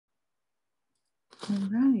All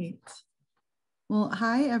right. Well,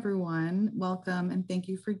 hi, everyone. Welcome and thank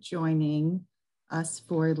you for joining us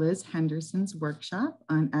for Liz Henderson's workshop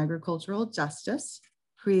on agricultural justice,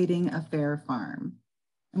 creating a fair farm.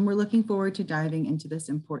 And we're looking forward to diving into this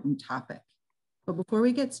important topic. But before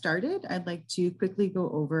we get started, I'd like to quickly go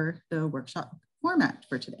over the workshop format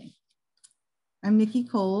for today. I'm Nikki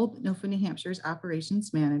Kolb, NOFA New Hampshire's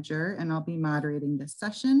Operations Manager, and I'll be moderating this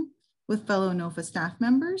session with fellow NOFA staff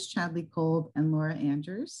members, Chadley Kolb and Laura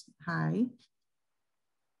Andrews. Hi.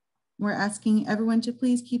 We're asking everyone to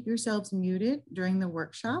please keep yourselves muted during the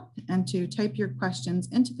workshop and to type your questions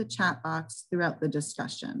into the chat box throughout the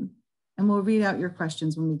discussion. And we'll read out your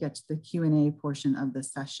questions when we get to the Q&A portion of the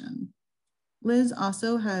session. Liz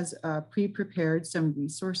also has pre-prepared some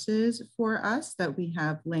resources for us that we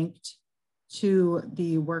have linked to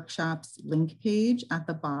the workshop's link page at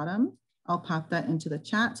the bottom. I'll pop that into the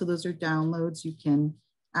chat. So those are downloads. You can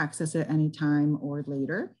access it anytime or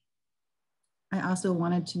later. I also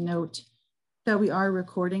wanted to note that we are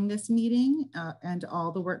recording this meeting and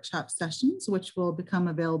all the workshop sessions, which will become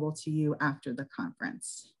available to you after the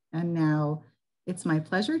conference. And now it's my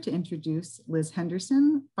pleasure to introduce Liz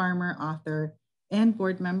Henderson, farmer, author, and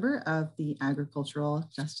board member of the Agricultural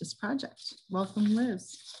Justice Project. Welcome,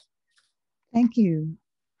 Liz. Thank you.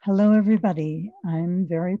 Hello, everybody. I'm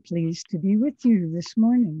very pleased to be with you this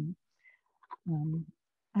morning.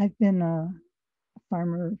 I've been a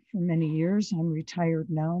farmer for many years. I'm retired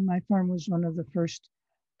now. My farm was one of the first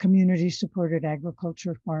community-supported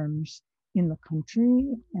agriculture farms in the country,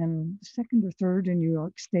 and second or third in New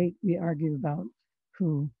York State. We argue about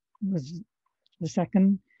who was the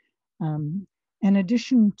second. In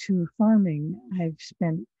addition to farming, I've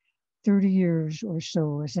spent 30 years or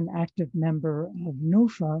so as an active member of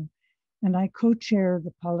NOFA, and I co-chair the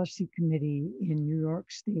policy committee in New York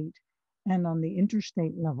State and on the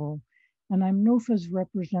interstate level, and I'm NOFA's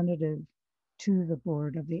representative to the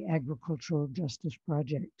board of the Agricultural Justice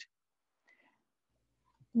Project.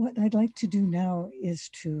 What I'd like to do now is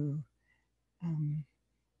to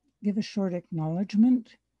give a short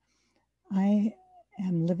acknowledgement. I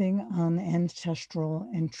am living on ancestral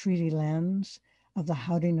and treaty lands of the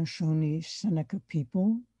Haudenosaunee Seneca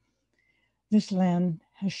people. This land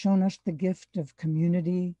has shown us the gift of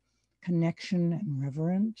community, connection, and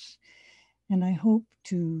reverence, and I hope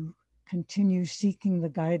to continue seeking the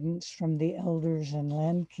guidance from the elders and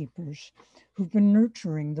land keepers who've been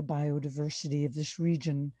nurturing the biodiversity of this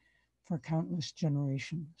region for countless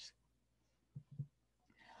generations.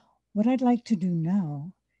 What I'd like to do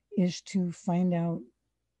now is to find out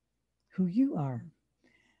who you are.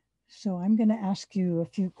 So I'm going to ask you a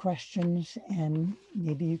few questions, and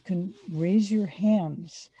maybe you can raise your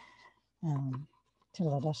hands to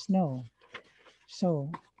let us know. So,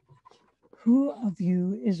 who of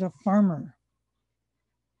you is a farmer?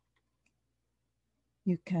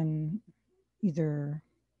 You can either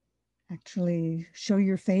actually show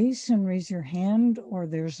your face and raise your hand, or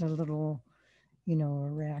there's a little, a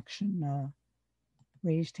reaction,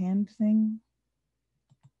 raised hand thing.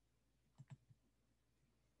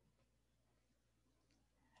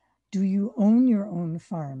 Do you own your own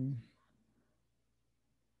farm?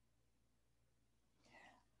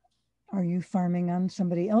 Are you farming on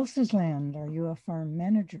somebody else's land? Are you a farm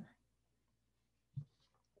manager?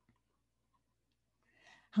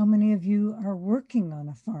 How many of you are working on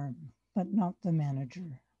a farm, but not the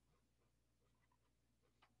manager?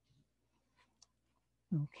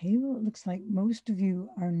 Okay, well, it looks like most of you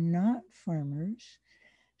are not farmers.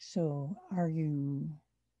 So are you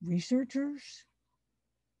researchers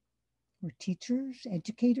or teachers,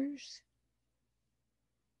 educators?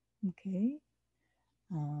 Okay,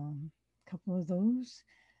 couple of those.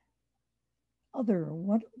 Other,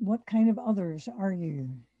 what kind of others are you?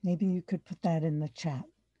 Maybe you could put that in the chat,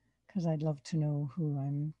 because I'd love to know who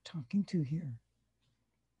I'm talking to here.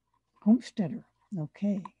 Homesteader,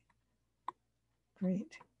 okay,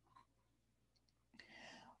 great.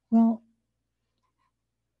 Well,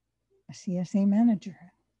 a CSA manager,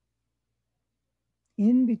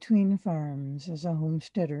 in between farms as a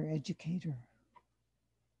homesteader educator,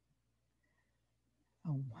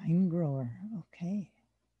 a wine grower, okay.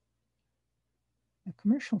 A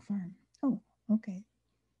commercial farm, oh, okay.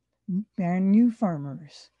 Brand new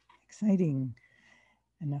farmers, exciting.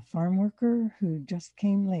 And a farm worker who just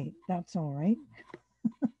came late, that's all right.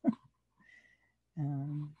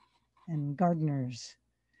 And gardeners.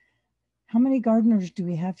 How many gardeners do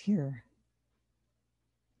we have here?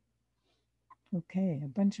 Okay, a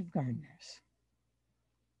bunch of gardeners.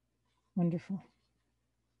 Wonderful.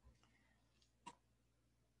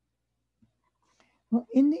 Well,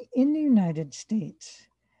 in the United States,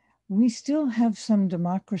 We still have some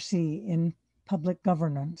democracy in public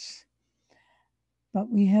governance, but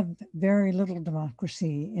we have very little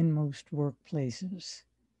democracy in most workplaces.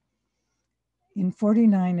 In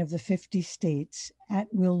 49 of the 50 states,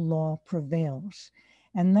 at-will law prevails,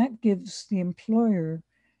 and that gives the employer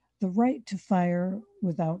the right to fire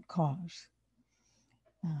without cause.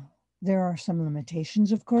 There are some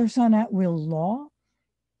limitations, of course, on at-will law.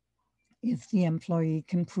 If the employee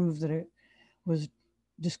can prove that it was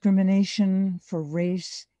discrimination for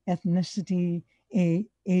race, ethnicity,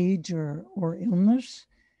 age, or illness.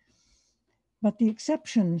 But the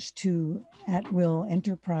exceptions to at-will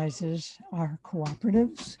enterprises are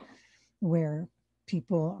cooperatives, where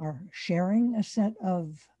people are sharing a set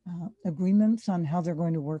of agreements on how they're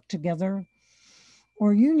going to work together,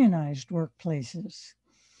 or unionized workplaces.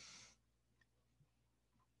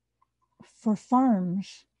 For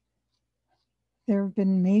farms, there have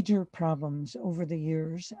been major problems over the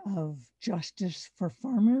years of justice for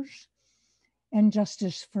farmers and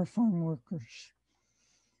justice for farm workers.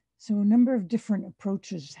 So a number of different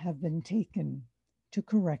approaches have been taken to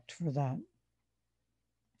correct for that.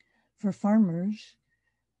 For farmers,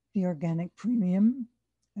 the organic premium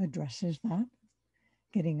addresses that,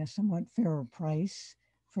 getting a somewhat fairer price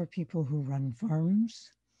for people who run farms.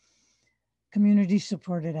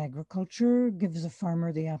 Community-supported agriculture gives a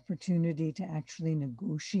farmer the opportunity to actually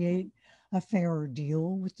negotiate a fairer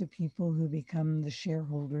deal with the people who become the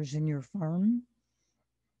shareholders in your farm.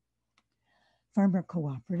 Farmer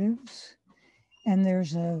cooperatives, and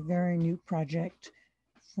there's a very new project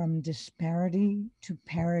from disparity to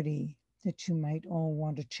parity that you might all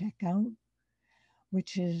want to check out,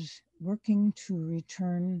 which is working to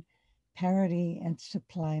return parity and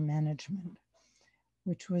supply management,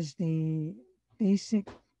 which was the basic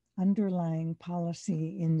underlying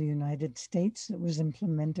policy in the United States that was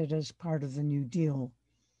implemented as part of the New Deal.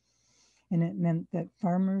 And it meant that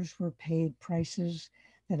farmers were paid prices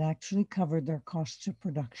that actually covered their costs of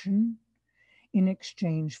production in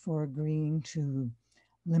exchange for agreeing to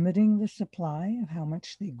limiting the supply of how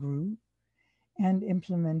much they grew and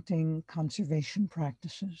implementing conservation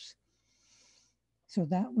practices. So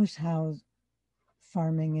that was how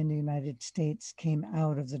farming in the United States came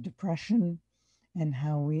out of the Depression and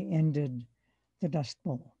how we ended the Dust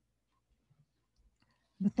Bowl.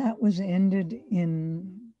 But that was ended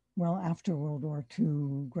in, well, after World War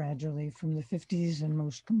II, gradually from the 50s and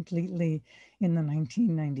most completely in the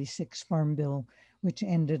 1996 Farm Bill, which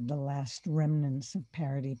ended the last remnants of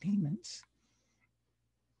parity payments.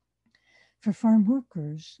 For farm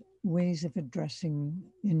workers, ways of addressing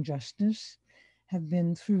injustice have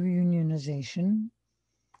been through unionization.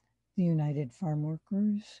 The United Farm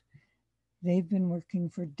Workers, they've been working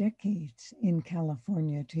for decades in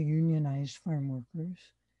California to unionize farm workers.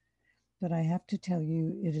 But I have to tell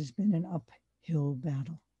you, it has been an uphill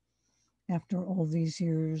battle. After all these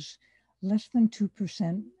years, less than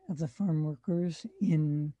 2% of the farm workers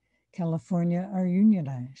in California are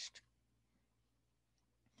unionized.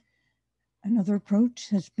 Another approach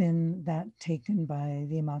has been that taken by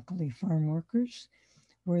the Immokalee farm workers,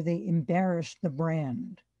 where they embarrass the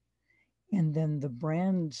brand. And then the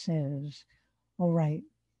brand says, all right,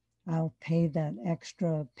 I'll pay that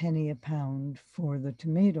extra penny a pound for the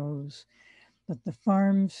tomatoes, but the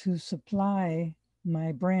farms who supply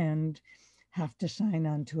my brand have to sign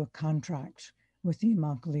on to a contract with the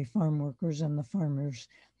Immokalee farm workers, and the farmers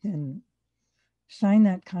then sign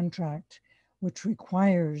that contract, which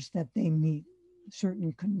requires that they meet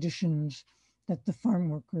certain conditions that the farm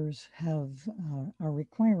workers are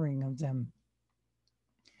requiring of them.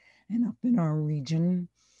 And up in our region,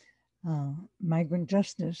 Migrant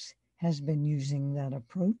Justice has been using that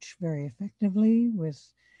approach very effectively with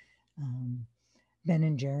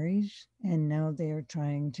Ben & Jerry's, and now they are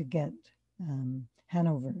trying to get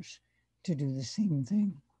Hanover's to do the same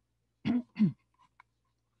thing.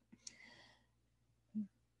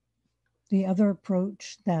 The other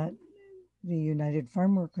approach that the United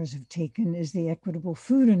Farm Workers have taken is the Equitable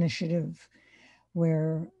Food Initiative,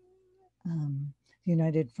 where the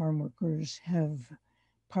United Farm Workers have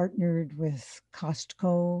partnered with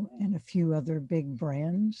Costco and a few other big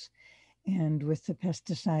brands and with the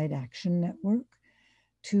Pesticide Action Network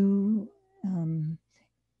to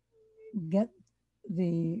get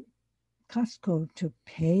the Costco to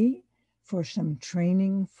pay for some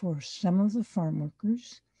training for some of the farm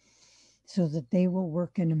workers so that they will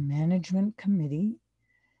work in a management committee,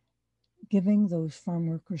 giving those farm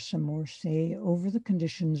workers some more say over the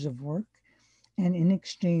conditions of work. And in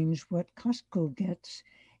exchange, what Costco gets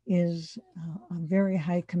is a very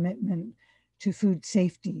high commitment to food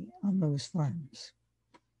safety on those farms.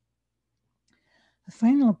 The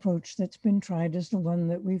final approach that's been tried is the one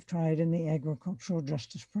that we've tried in the Agricultural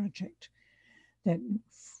Justice Project, that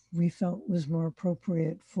we felt was more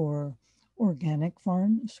appropriate for organic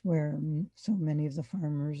farms, where so many of the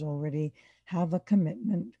farmers already have a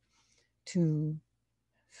commitment to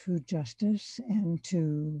food justice and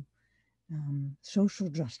to social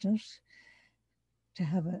justice, to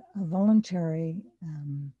have a voluntary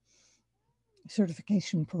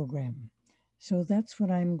certification program. So that's what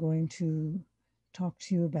I'm going to talk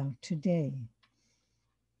to you about today.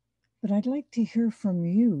 But I'd like to hear from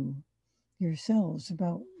you yourselves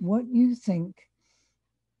about what you think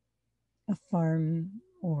a farm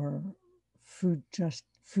or food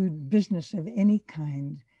business of any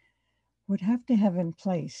kind would have to have in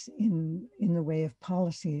place in the way of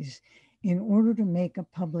policies in order to make a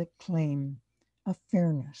public claim of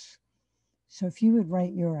fairness. So if you would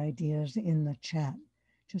write your ideas in the chat,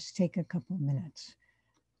 just take a couple minutes.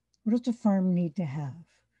 What does a farm need to have?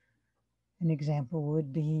 An example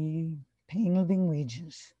would be paying living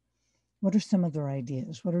wages. What are some other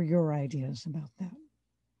ideas? What are your ideas about that?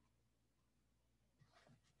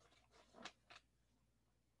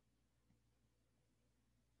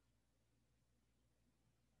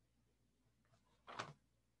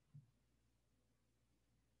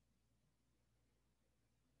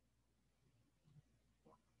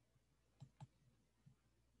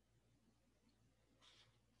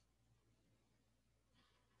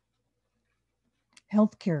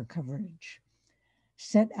 Healthcare coverage,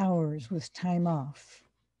 set hours with time off.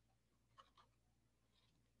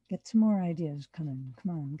 Get some more ideas coming.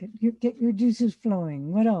 Come on, get your juices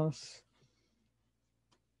flowing. What else?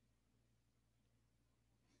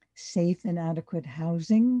 Safe and adequate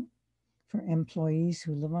housing for employees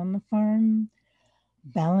who live on the farm,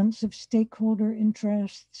 balance of stakeholder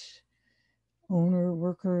interests, owner,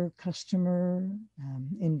 worker, customer,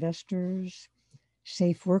 investors,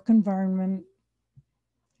 safe work environment,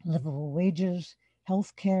 livable wages,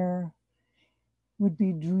 healthcare would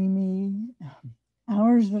be dreamy,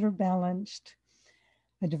 hours that are balanced,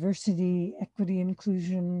 a diversity, equity,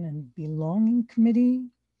 inclusion, and belonging committee,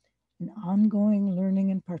 an ongoing learning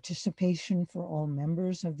and participation for all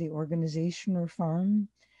members of the organization or farm,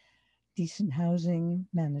 decent housing,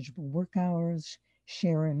 manageable work hours,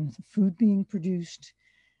 share in the food being produced,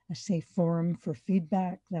 a safe forum for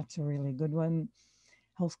feedback. That's a really good one.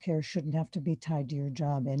 Healthcare shouldn't have to be tied to your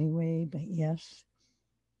job anyway, but yes.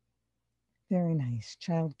 Very nice.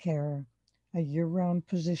 Childcare, a year-round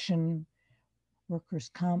position,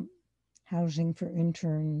 workers' comp, housing for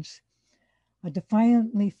interns, a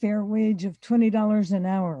defiantly fair wage of $20 an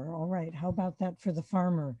hour. All right, how about that for the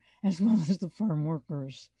farmer as well as the farm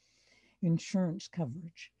workers? Insurance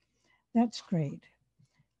coverage. That's great.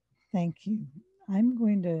 Thank you. I'm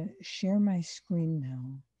going to share my screen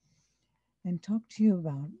now and talk to you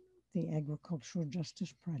about the Agricultural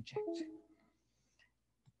Justice Project.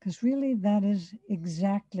 Because really that is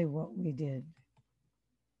exactly what we did.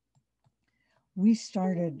 We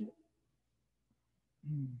started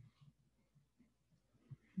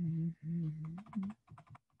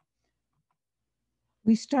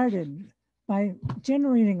by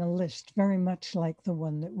generating a list very much like the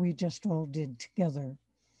one that we just all did together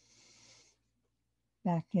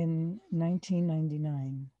back in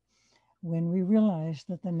 1999, when we realized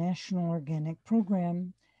that the National Organic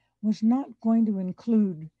Program was not going to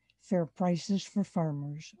include fair prices for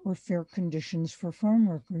farmers or fair conditions for farm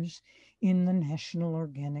workers in the National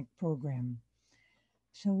Organic Program.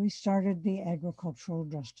 So we started the Agricultural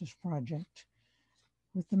Justice Project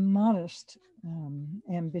with the modest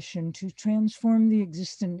ambition to transform the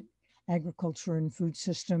existing agriculture and food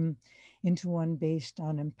system into one based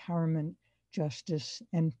on empowerment, justice,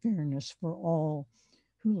 and fairness for all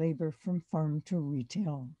who labor from farm to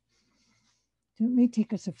retail. It may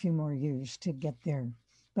take us a few more years to get there,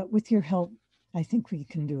 but with your help, I think we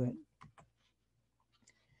can do it.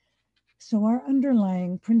 So our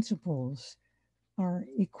underlying principles are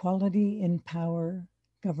equality in power,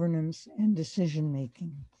 governance, and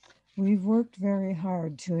decision-making. We've worked very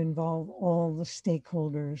hard to involve all the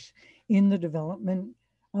stakeholders in the development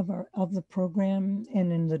of the program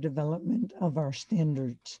and in the development of our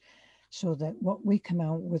standards, so that what we come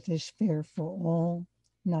out with is fair for all,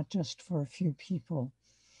 not just for a few people.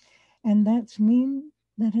 And that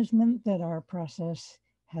has meant that our process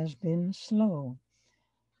has been slow,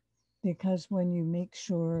 because when you make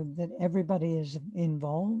sure that everybody is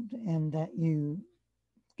involved and that you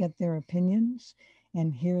get their opinions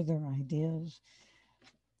and hear their ideas,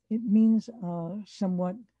 it means a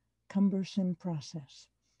somewhat cumbersome process,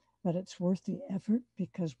 but it's worth the effort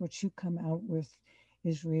because what you come out with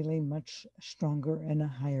is really much stronger and a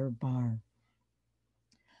higher bar.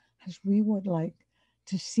 as we would like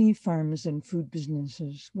to see farms and food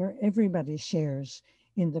businesses where everybody shares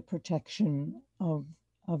in the protection of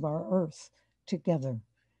our earth together,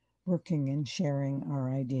 working and sharing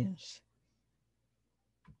our ideas.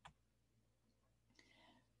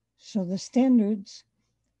 So the standards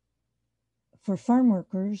for farm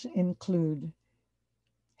workers include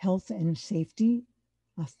health and safety,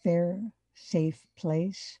 a fair, safe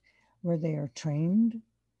place where they are trained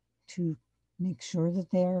to make sure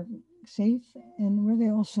that they are safe and where they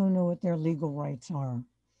also know what their legal rights are,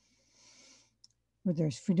 where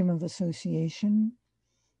there's freedom of association,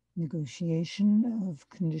 negotiation of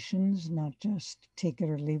conditions, not just take it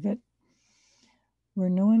or leave it, where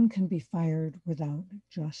no one can be fired without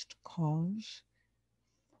just cause,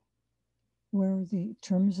 where the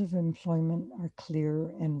terms of employment are clear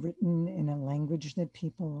and written in a language that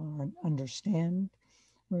people understand,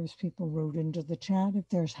 whereas people wrote into the chat, if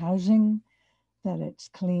there's housing, that it's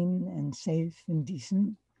clean and safe and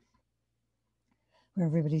decent, where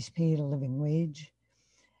everybody's paid a living wage,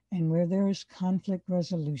 and where there is conflict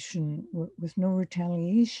resolution with no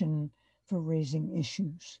retaliation for raising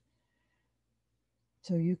issues.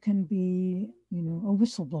 So you can be, a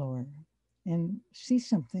whistleblower and see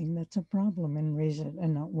something that's a problem and raise it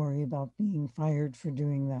and not worry about being fired for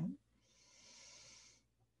doing that.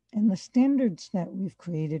 And the standards that we've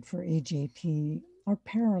created for AJP are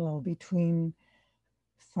parallel between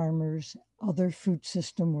farmers, other food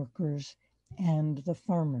system workers, and the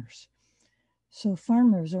farmers. So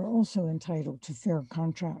farmers are also entitled to fair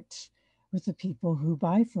contracts with the people who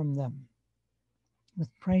buy from them,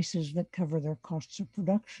 with prices that cover their costs of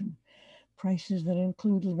production, prices that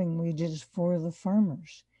include living wages for the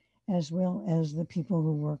farmers, as well as the people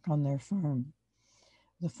who work on their farm.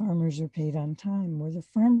 The farmers are paid on time, where the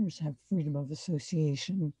farmers have freedom of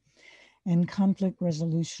association and conflict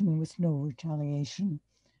resolution with no retaliation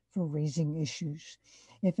for raising issues.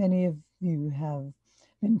 If any of you have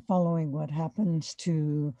been following what happens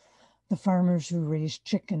to the farmers who raise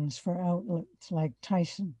chickens for outlets like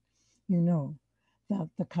Tyson, you know that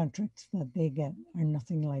the contracts that they get are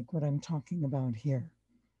nothing like what I'm talking about here.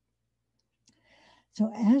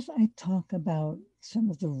 So as I talk about some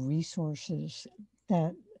of the resources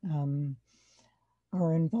that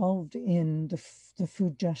are involved in the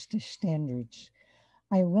food justice standards,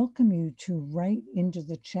 I welcome you to write into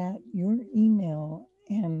the chat your email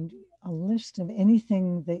and a list of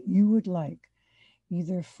anything that you would like,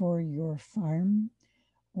 either for your farm,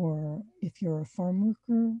 or if you're a farm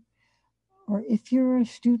worker, or if you're a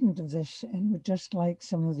student of this and would just like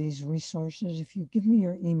some of these resources. If you give me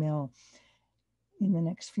your email in the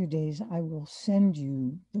next few days, I will send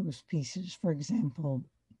you those pieces. For example,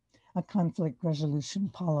 a conflict resolution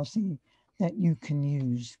policy that you can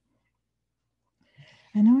use.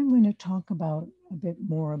 And now I'm going to talk about a bit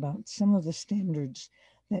more about some of the standards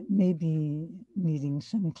that may be needing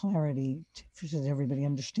some clarity so that everybody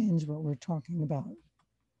understands what we're talking about.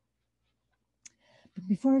 But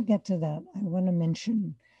before I get to that, I want to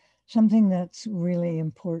mention something that's really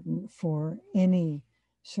important for any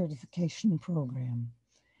certification program.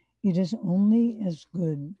 It is only as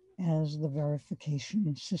good as the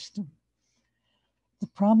verification system. The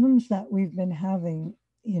problems that we've been having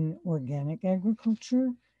in organic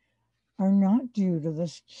agriculture are not due to the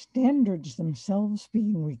standards themselves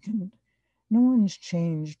being weakened. No one's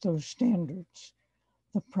changed those standards.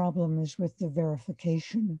 The problem is with the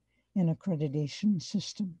verification and accreditation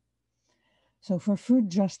system. So for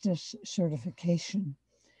food justice certification,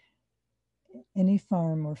 any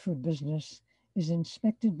farm or food business is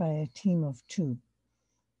inspected by a team of two.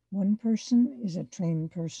 One person is a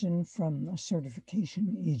trained person from a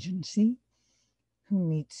certification agency who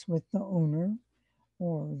meets with the owner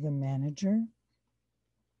or the manager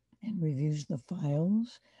and reviews the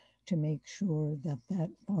files to make sure that that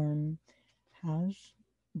farm has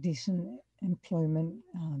decent employment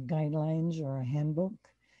guidelines or a handbook,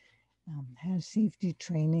 has safety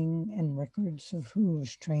training and records of who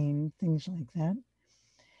was trained, things like that.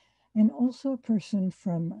 And also a person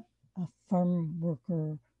from a farm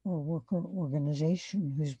worker or worker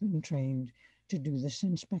organization who's been trained to do this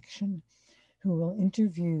inspection, who will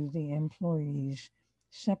interview the employees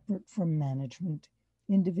separate from management,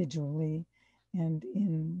 individually and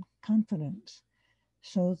in confidence,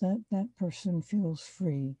 so that that person feels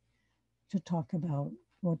free to talk about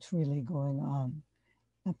what's really going on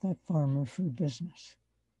at that farm or food business.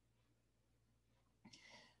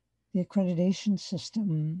 The accreditation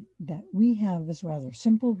system that we have is rather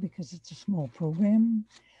simple because it's a small program.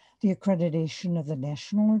 The accreditation of the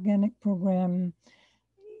National Organic Program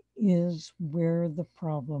is where the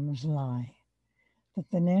problems lie. that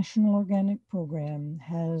the National Organic Program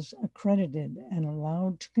has accredited and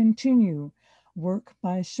allowed to continue work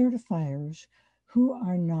by certifiers who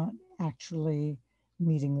are not actually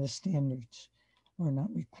meeting the standards or not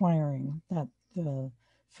requiring that the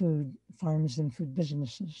food farms and food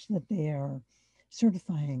businesses that they are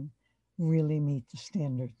certifying really meet the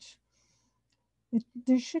standards.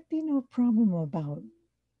 There should be no problem about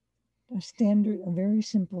a standard, a very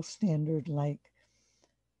simple standard like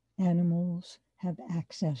animals have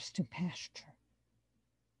access to pasture.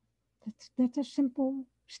 That's a simple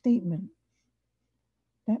statement.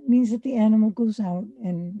 That means that the animal goes out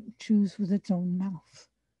and chews with its own mouth.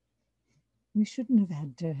 We shouldn't have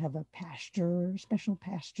had to have a pasture, special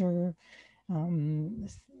pasture,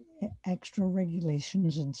 extra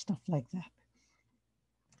regulations and stuff like that.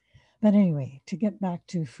 But anyway, to get back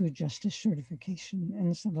to food justice certification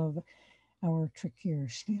and some of our trickier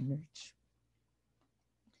standards.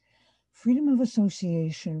 Freedom of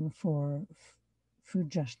association for food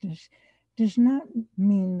justice does not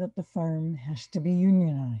mean that the farm has to be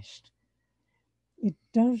unionized. It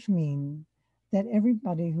does mean that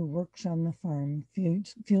everybody who works on the farm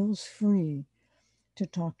feels free to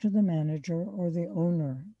talk to the manager or the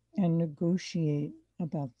owner and negotiate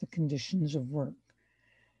about the conditions of work,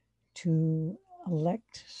 to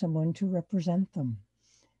elect someone to represent them,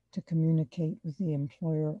 to communicate with the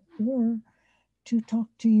employer, or to talk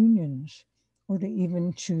to unions, or to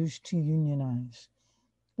even choose to unionize.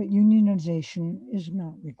 But unionization is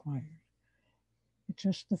not required. It's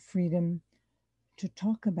just the freedom to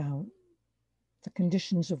talk about the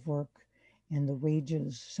conditions of work and the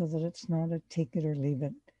wages so that it's not a take it or leave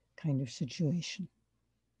it kind of situation.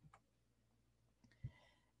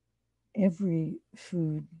 Every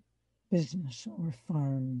food business or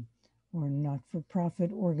farm or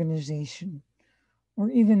not-for-profit organization or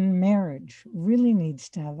even marriage really needs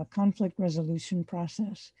to have a conflict resolution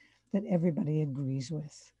process that everybody agrees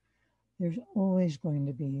with. There's always going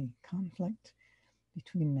to be conflict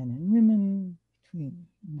between men and women, between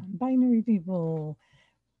non-binary people,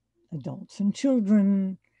 adults and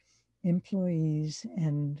children, employees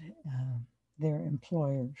and their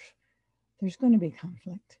employers. There's going to be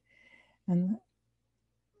conflict. And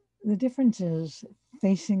the difference is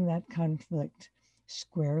facing that conflict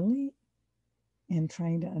squarely and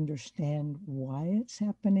trying to understand why it's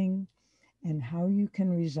happening and how you can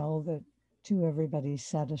resolve it to everybody's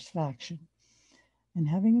satisfaction, and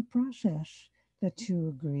having a process that you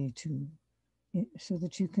agree to so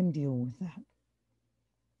that you can deal with that.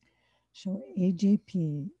 So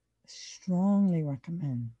AJP strongly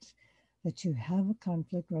recommends that you have a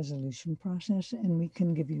conflict resolution process, and we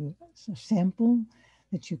can give you a sample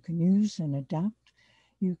that you can use and adapt.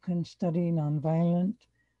 You can study nonviolent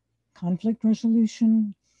conflict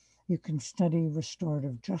resolution. You can study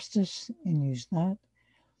restorative justice and use that.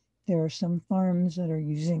 There are some farms that are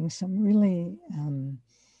using some really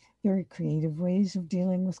very creative ways of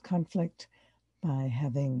dealing with conflict by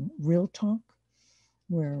having real talk,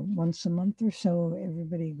 where once a month or so,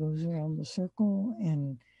 everybody goes around the circle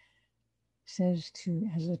and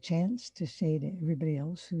has a chance to say to everybody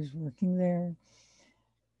else who's working there,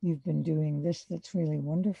 you've been doing this that's really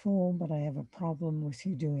wonderful, but I have a problem with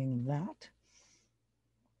you doing that.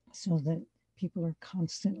 So that people are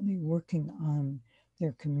constantly working on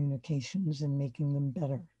their communications and making them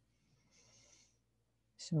better.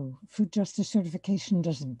 So food justice certification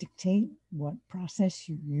doesn't dictate what process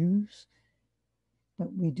you use,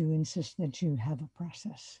 but we do insist that you have a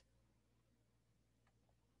process.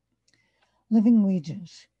 Living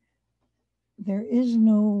wages. There is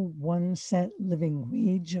no one set living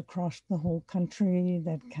wage across the whole country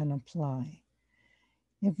that can apply.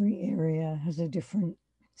 Every area has a different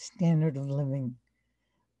standard of living.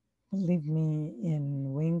 Believe me,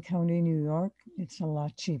 in Wayne County, New York, it's a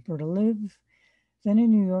lot cheaper to live than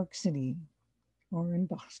in New York City or in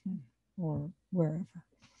Boston or wherever.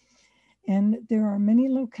 And there are many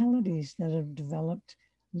localities that have developed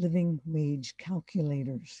living wage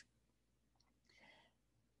calculators.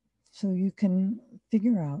 So you can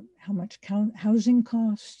figure out how much housing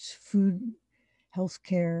costs, food,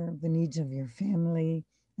 healthcare, the needs of your family,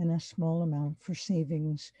 and a small amount for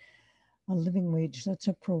savings, a living wage that's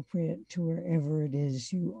appropriate to wherever it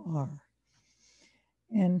is you are.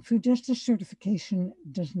 And food justice certification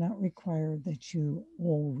does not require that you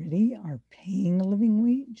already are paying a living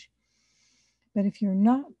wage. But if you're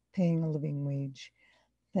not paying a living wage,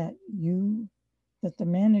 that the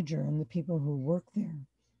manager and the people who work there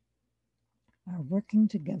are working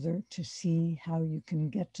together to see how you can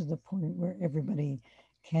get to the point where everybody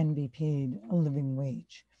can be paid a living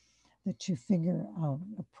wage, that you figure out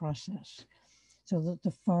a process so that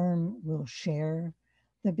the farm will share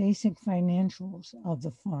the basic financials of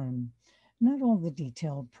the farm. Not all the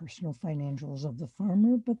detailed personal financials of the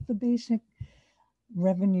farmer, but the basic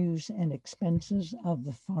revenues and expenses of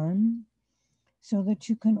the farm so that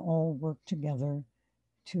you can all work together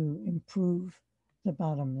to improve the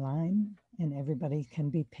bottom line and everybody can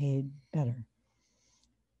be paid better.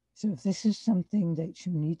 So if this is something that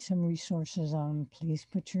you need some resources on, please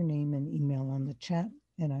put your name and email on the chat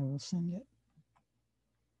and I will send it.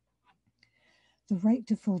 The right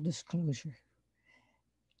to full disclosure.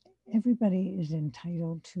 Everybody is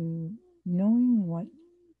entitled to knowing what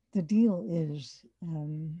the deal is,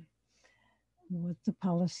 what the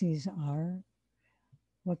policies are,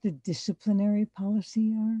 what the disciplinary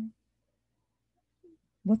policy are,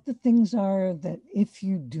 what the things are that if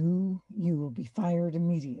you do, you will be fired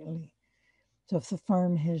immediately. So if the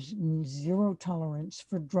farm has zero tolerance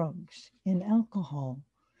for drugs and alcohol,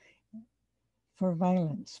 for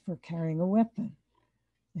violence, for carrying a weapon,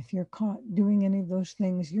 if you're caught doing any of those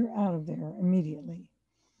things, you're out of there immediately.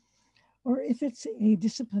 Or if it's a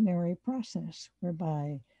disciplinary process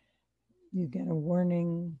whereby you get a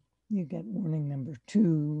warning, you get warning number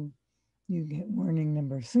 2, you get warning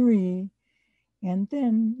number 3, and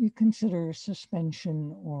then you consider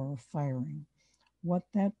suspension or firing, what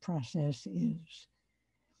that process is.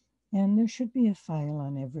 And there should be a file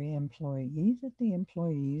on every employee that the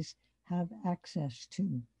employees have access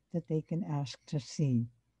to, that they can ask to see.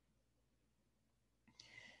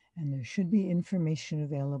 And there should be information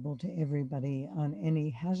available to everybody on any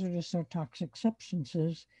hazardous or toxic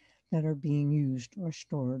substances that are being used or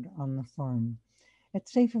stored on the farm.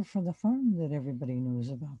 It's safer for the farm that everybody knows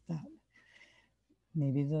about that.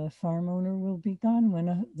 Maybe the farm owner will be gone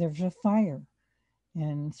when there's a fire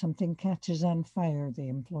and something catches on fire. The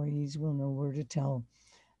employees will know where to tell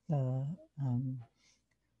the,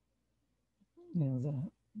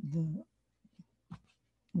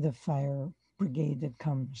 the fire brigade that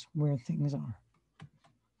comes where things are.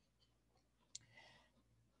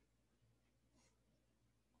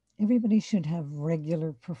 Everybody should have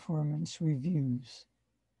regular performance reviews.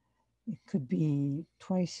 It could be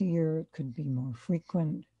twice a year, it could be more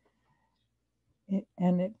frequent,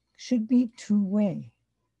 and it should be two-way.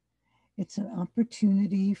 It's an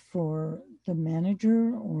opportunity for the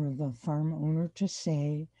manager or the farm owner to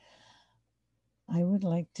say, I would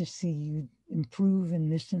like to see you improve in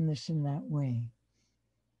this and this and that way.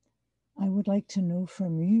 I would like to know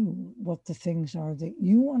from you what the things are that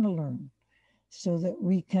you want to learn so that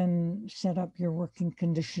we can set up your working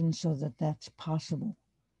conditions so that that's possible.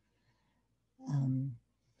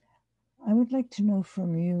 I would like to know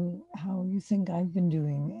from you how you think I've been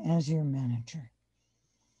doing as your manager.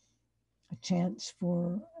 A chance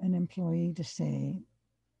for an employee to say,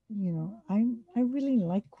 you know, I really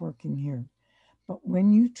like working here, but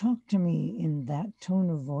when you talk to me in that tone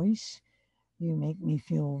of voice, you make me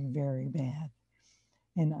feel very bad.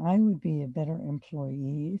 And I would be a better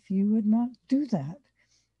employee if you would not do that,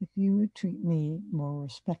 if you would treat me more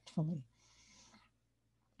respectfully.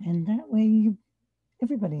 And that way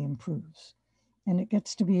everybody improves and it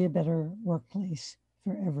gets to be a better workplace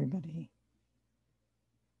for everybody.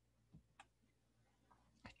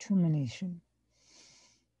 Termination.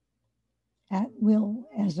 At will,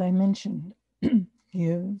 as I mentioned,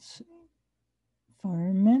 gives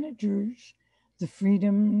farm managers the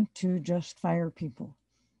freedom to just fire people.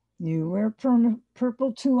 You wear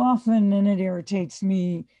purple too often and it irritates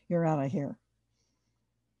me, you're out of here.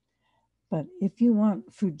 But if you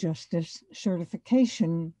want food justice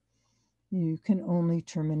certification, you can only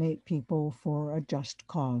terminate people for a just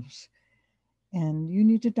cause. And you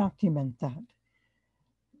need to document that.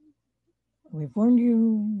 We've warned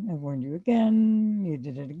you, I've warned you again, you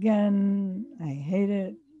did it again, I hate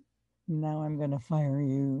it, now I'm going to fire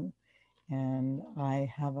you, and I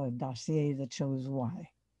have a dossier that shows why.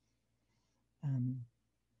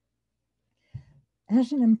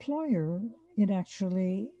 As an employer, it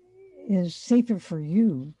actually is safer for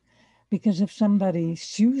you because if somebody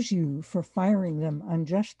sues you for firing them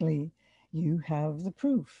unjustly, you have the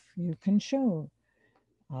proof. You can show,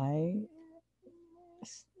 I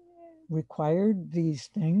required these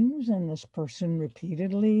things and this person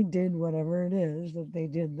repeatedly did whatever it is that they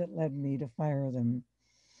did that led me to fire them.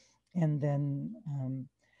 And then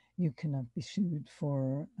you cannot be sued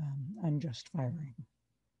for unjust firing.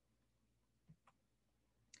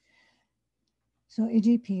 So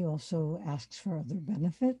AGP also asks for other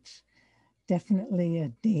benefits. Definitely a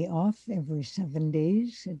day off every 7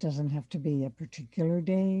 days. It doesn't have to be a particular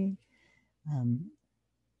day.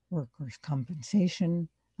 Workers' compensation,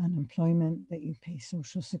 unemployment, that you pay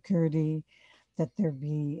Social Security, that there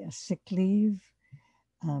be a sick leave,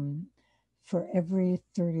 For every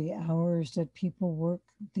 30 hours that people work,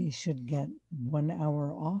 they should get 1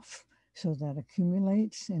 hour off. So that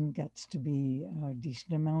accumulates and gets to be a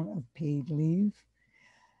decent amount of paid leave.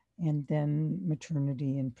 And then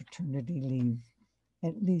maternity and paternity leave,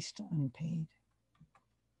 at least unpaid.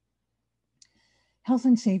 Health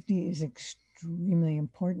and safety is extremely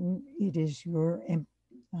important. It is your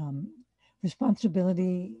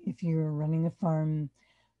responsibility, if you're running a farm,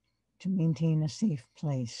 to maintain a safe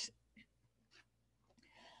place.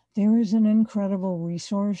 There is an incredible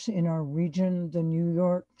resource in our region, the New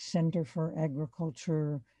York Center for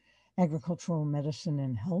Agricultural Medicine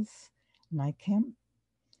and Health, NICAMP.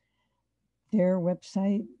 Their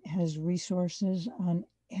website has resources on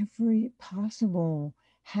every possible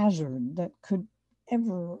hazard that could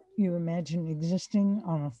ever you imagine existing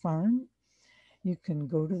on a farm. You can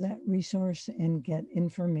go to that resource and get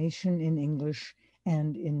information in English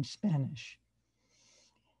and in Spanish.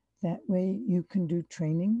 That way you can do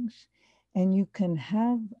trainings and you can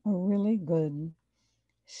have a really good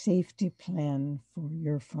safety plan for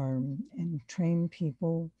your farm and train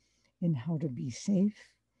people in how to be safe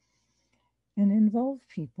and involve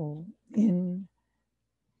people in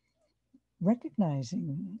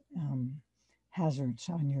recognizing hazards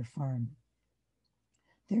on your farm.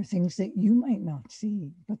 There are things that you might not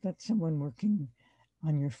see, but that someone working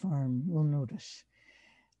on your farm will notice.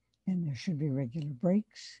 And there should be regular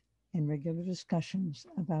breaks and regular discussions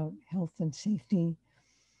about health and safety.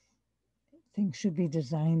 Things should be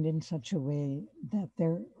designed in such a way that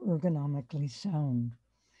they're ergonomically sound.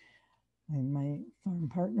 And my farm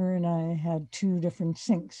partner and I had 2 different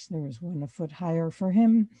sinks. There was one a foot higher for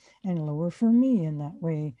him and lower for me. And that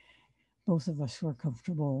way, both of us were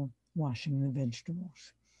comfortable washing the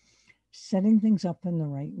vegetables. Setting things up in the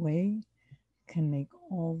right way can make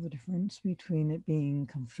all the difference between it being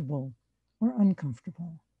comfortable or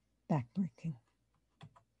uncomfortable, backbreaking.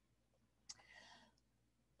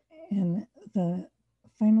 And the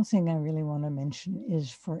final thing I really want to mention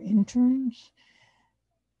is for interns,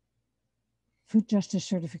 Food Justice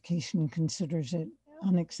Certification considers it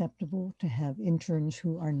unacceptable to have interns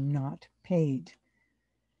who are not paid.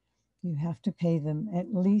 You have to pay them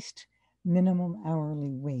at least minimum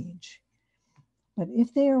hourly wage. But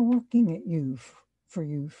if they are working at you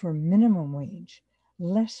for minimum wage,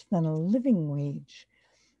 less than a living wage,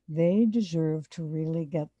 they deserve to really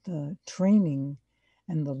get the training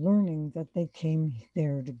and the learning that they came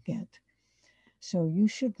there to get. So you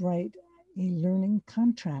should write a learning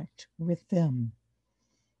contract with them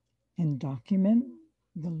and document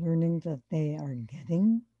the learning that they are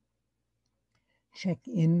getting. Check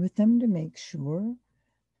in with them to make sure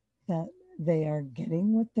that they are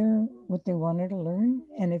getting what they wanted to learn.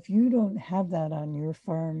 And if you don't have that on your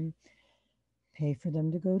farm, pay for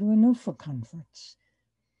them to go to a NOFA conference,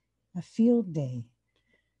 a field day.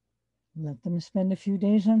 Let them spend a few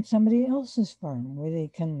days on somebody else's farm where they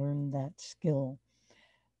can learn that skill.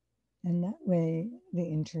 And that way the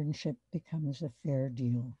internship becomes a fair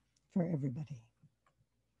deal for everybody.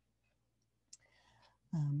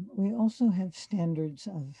 We also have standards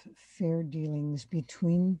of fair dealings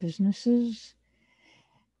between businesses,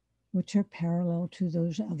 which are parallel to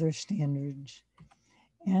those other standards,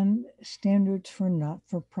 and standards for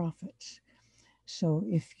not-for-profits. So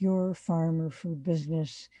if your farm or food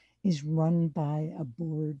business is run by a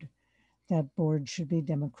board, that board should be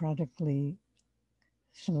democratically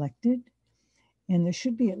selected. And there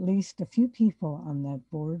should be at least a few people on that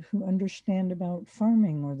board who understand about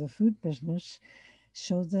farming or the food business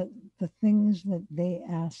so that the things that they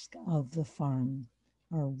ask of the farm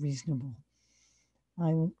are reasonable.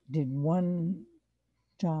 I did one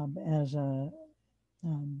job as a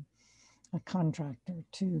contractor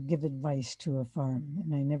to give advice to a farm,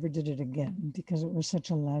 and I never did it again because it was such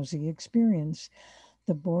a lousy experience.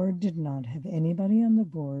 The board did not have anybody on the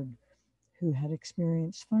board who had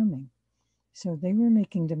experience farming. So they were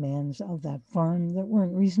making demands of that farm that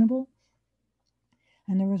weren't reasonable.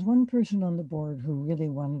 And there was one person on the board who really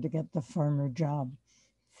wanted to get the farmer job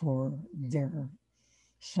for their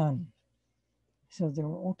son. So there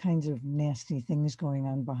were all kinds of nasty things going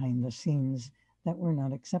on behind the scenes that were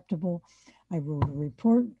not acceptable. I wrote a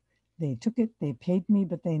report. They took it, they paid me,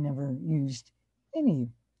 but they never used any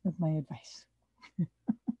of my advice.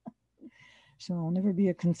 So I'll never be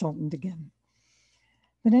a consultant again.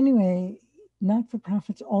 But anyway,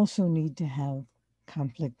 not-for-profits also need to have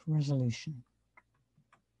conflict resolution.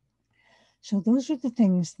 So those are the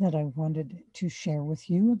things that I wanted to share with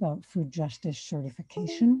you about food justice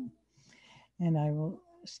certification. And I will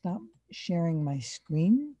stop sharing my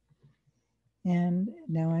screen. And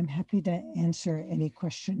now I'm happy to answer any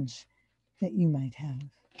questions that you might have.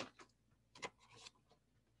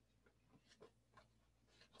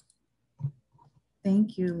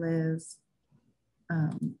 Thank you, Liz.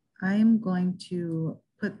 I am going to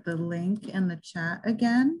put the link in the chat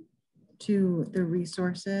again to the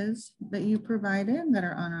resources that you provided that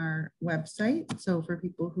are on our website. So for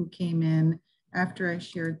people who came in after I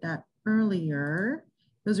shared that earlier,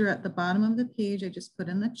 those are at the bottom of the page I just put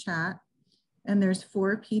in the chat. And there's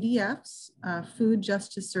 4 PDFs, food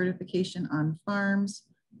justice certification on farms,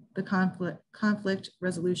 the conflict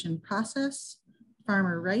resolution process,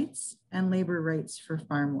 farmer rights, and labor rights for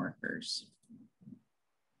farm workers.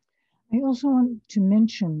 I also want to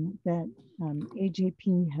mention that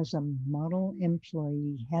AJP has a model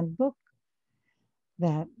employee handbook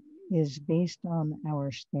that is based on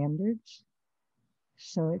our standards.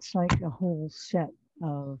 So it's like a whole set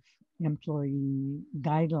of employee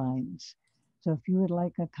guidelines. So if you would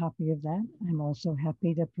like a copy of that, I'm also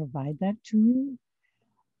happy to provide that to you.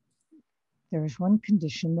 There is one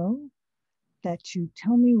condition though, that you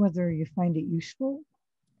tell me whether you find it useful,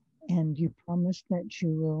 and you promise that you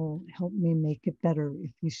will help me make it better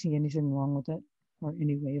if you see anything wrong with it or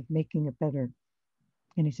any way of making it better,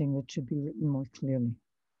 anything that should be written more clearly.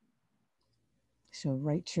 So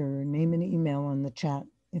write your name and email on the chat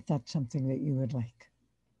if that's something that you would like.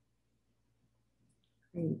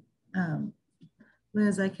 Great.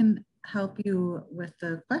 Liz, I can help you with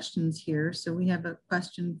the questions here. So we have a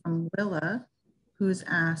question from Willa, who's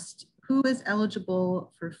asked, who is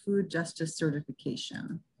eligible for food justice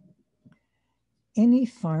certification? Any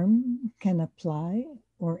farm can apply,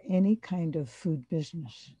 or any kind of food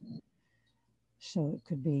business. So it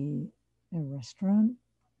could be a restaurant,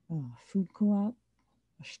 a food co-op,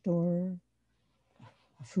 a store,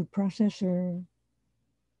 a food processor.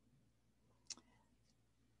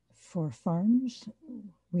 For farms,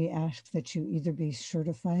 we ask that you either be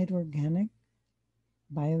certified organic,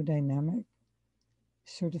 biodynamic,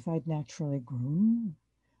 certified naturally grown,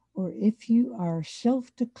 or if you are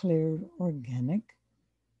self-declared organic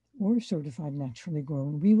or certified naturally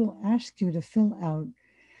grown, we will ask you to fill out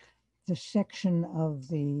the section of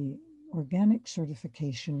the organic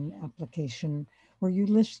certification application where you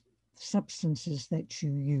list substances that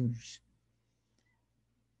you use.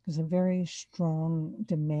 There's a very strong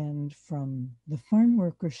demand from the farm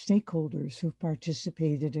worker stakeholders who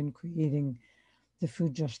participated in creating the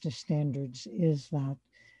food justice standards is that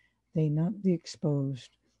they not be exposed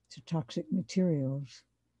to toxic materials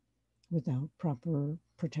without proper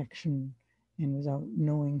protection and without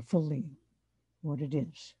knowing fully what it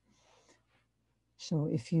is. So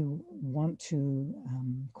if you want to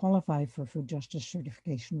qualify for food justice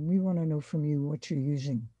certification, we want to know from you what you're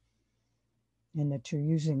using and that you're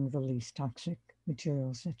using the least toxic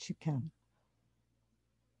materials that you can.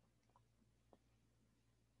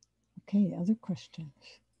 Okay, other questions?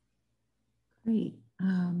 Great.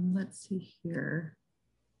 Let's see here.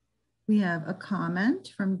 We have a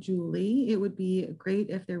comment from Julie. It would be great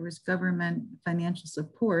if there was government financial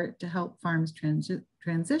support to help farms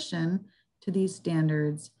transition to these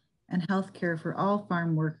standards, and healthcare for all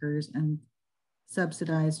farm workers, and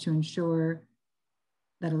subsidized to ensure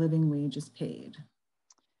that a living wage is paid.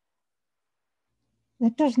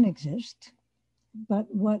 That doesn't exist, but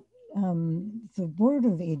what the board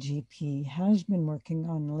of AGP has been working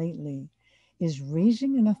on lately is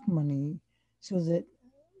raising enough money so that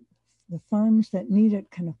the farms that need it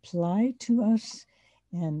can apply to us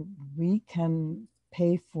and we can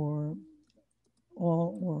pay for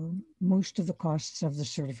all or most of the costs of the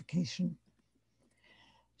certification.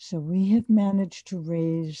 So we have managed to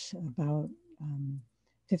raise about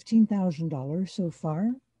 $15,000 so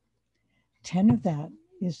far. 10 of that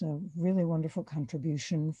is a really wonderful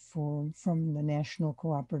contribution from the National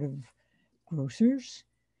Cooperative Grocers.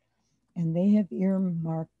 And they have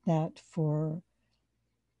earmarked that for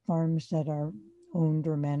farms that are owned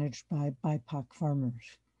or managed by BIPOC farmers.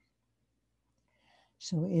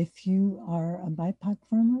 So if you are a BIPOC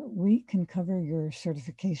farmer, we can cover your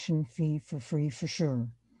certification fee for free for sure.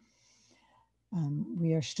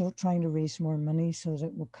 We are still trying to raise more money so that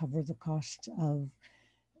it will cover the cost of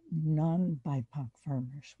non-BIPOC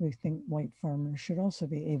farmers. We think white farmers should also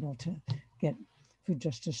be able to get food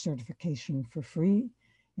justice certification for free,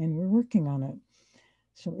 and we're working on it.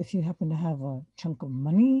 So if you happen to have a chunk of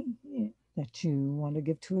money that you want to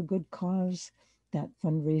give to a good cause, that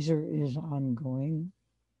fundraiser is ongoing,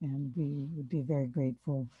 and we would be very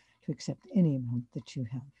grateful to accept any amount that you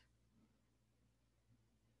have.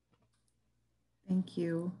 Thank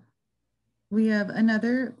you. We have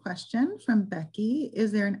another question from Becky.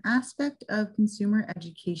 Is there an aspect of consumer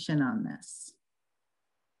education on this?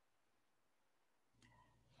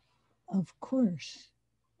 Of course.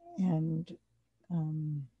 And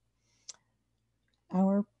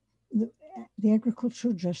The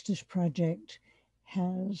Agricultural Justice Project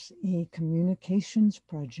has a communications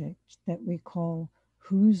project that we call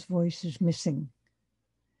Whose Voice is Missing?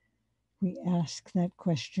 We ask that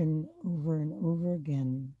question over and over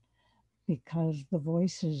again because the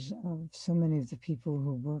voices of so many of the people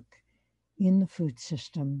who work in the food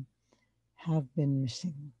system have been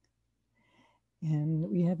missing. And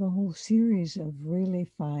we have a whole series of really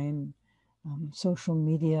fine social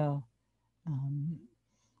media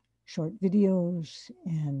short videos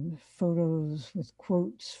and photos with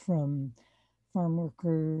quotes from farm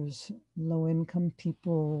workers, low-income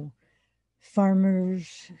people,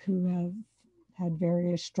 farmers who have had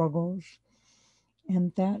various struggles.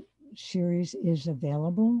 And that series is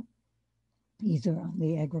available either on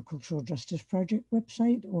the Agricultural Justice Project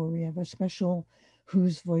website, or we have a special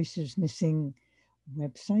Whose Voice is Missing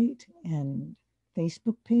website and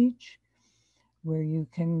Facebook page where you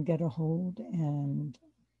can get a hold and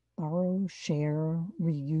borrow, share,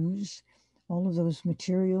 reuse all of those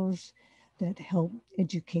materials that help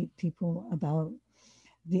educate people about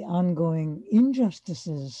the ongoing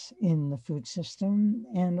injustices in the food system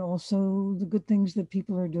and also the good things that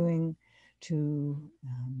people are doing to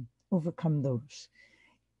overcome those.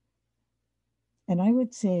 And I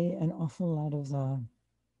would say an awful lot of the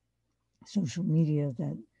social media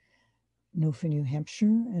that NOFA New Hampshire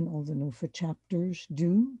and all the NOFA chapters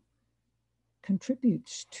do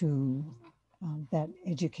contributes to that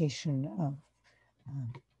education of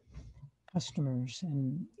customers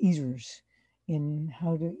and eaters in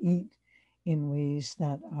how to eat in ways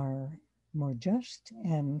that are more just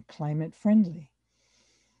and climate friendly.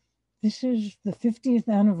 This is the 50th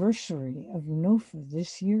anniversary of NOFA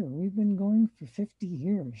this year. We've been going for 50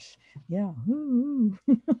 years. Yeah.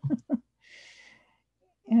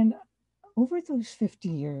 And over those 50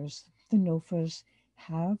 years, the NOFAs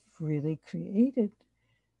have really created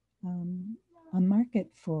a market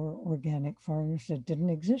for organic farms that didn't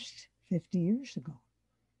exist 50 years ago.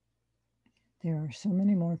 There are so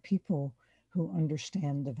many more people who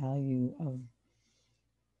understand the value of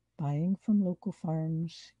buying from local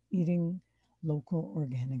farms, eating local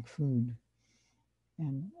organic food.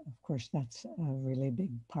 And of course, that's a really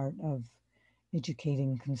big part of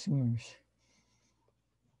educating consumers.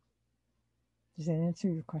 Does that answer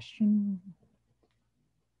your question?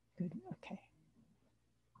 Good, okay.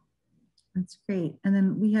 That's great. And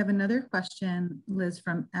then we have another question, Liz,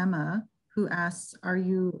 from Emma, who asks, are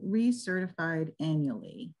you recertified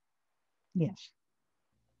annually? Yes.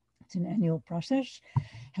 It's an annual process.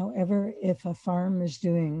 However, if a farm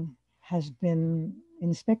has been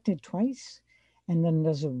inspected twice and then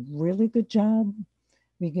does a really good job,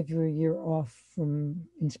 we give you a year off from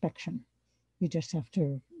inspection. You just have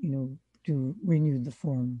to, renew the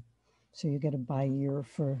form. So you get a by-year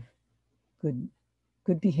for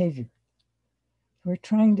good behavior. We're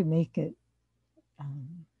trying to make it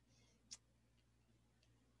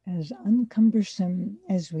as uncumbersome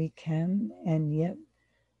as we can and yet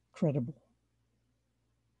credible.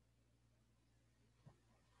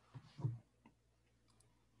 Thank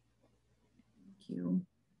you.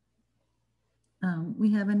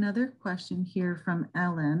 We have another question here from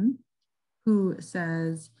Ellen, who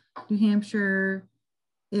says, New Hampshire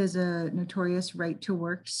is a notorious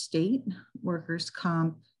right-to-work state. Workers'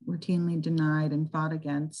 comp routinely denied and fought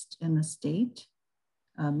against in the state,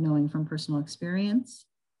 knowing from personal experience,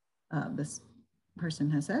 this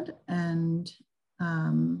person has said, and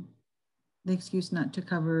the excuse not to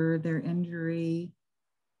cover their injury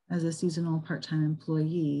as a seasonal part-time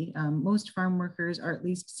employee. Most farm workers are at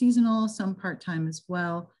least seasonal, some part-time as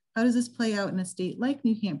well. How does this play out in a state like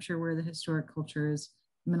New Hampshire, where the historic culture is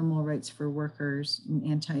minimal rights for workers and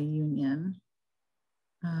anti-union?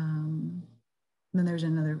 Then there's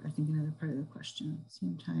another part of the question at the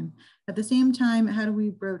same time. At the same time, how do we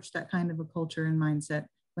broach that kind of a culture and mindset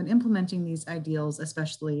when implementing these ideals,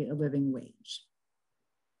 especially a living wage?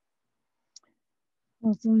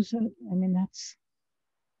 Well,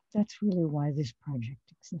 that's really why this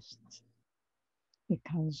project exists,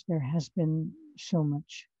 because there has been so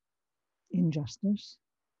much injustice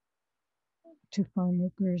to farm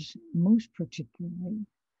workers, most particularly,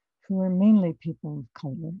 who are mainly people of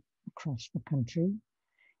color across the country.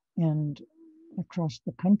 And across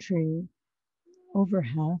the country, over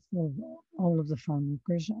half of all of the farm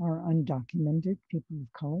workers are undocumented people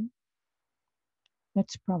of color.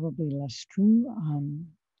 That's probably less true on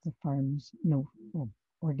the farms,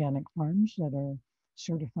 organic farms that are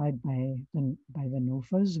certified by the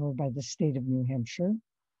NOFAs or by the state of New Hampshire.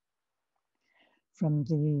 From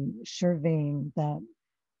the surveying that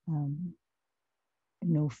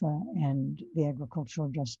NOFA and the Agricultural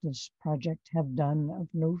Justice Project have done of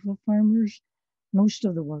NOFA farmers. Most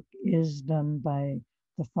of the work is done by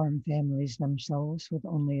the farm families themselves with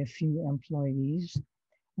only a few employees.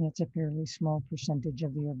 And it's a fairly small percentage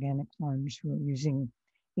of the organic farms who are using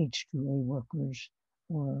H-2A workers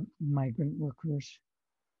or migrant workers.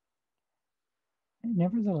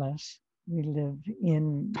 Nevertheless, we live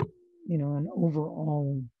in, an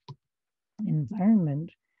overall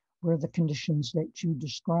environment where the conditions that you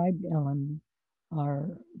described, Ellen,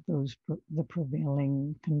 are the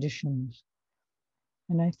prevailing conditions.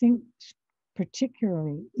 And I think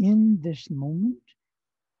particularly in this moment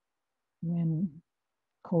when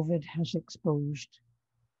COVID has exposed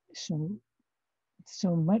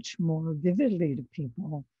so much more vividly to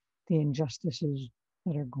people the injustices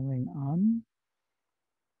that are going on,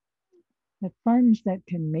 that farms that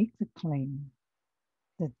can make the claim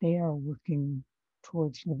that they are working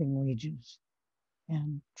towards living wages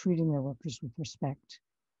and treating their workers with respect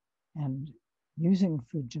and using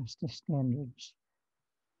food justice standards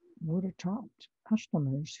would attract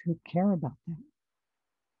customers who care about that.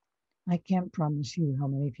 I can't promise you how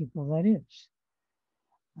many people that is.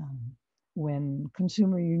 When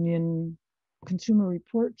Consumer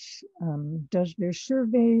Reports does their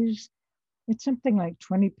surveys, it's something like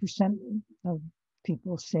 20% of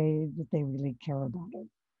people say that they really care about it.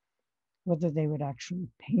 Whether they would actually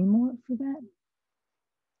pay more for that,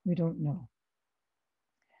 we don't know.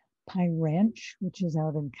 Pie Ranch, which is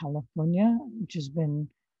out in California, which has been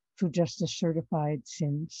food justice certified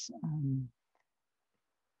since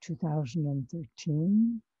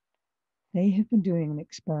 2013, they have been doing an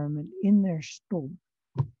experiment in their store.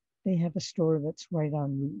 They have a store that's right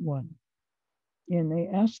on Route 1. And they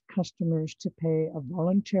asked customers to pay a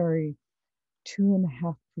voluntary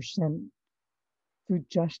 2.5% food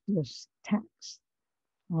justice tax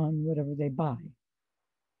on whatever they buy.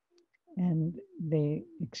 And they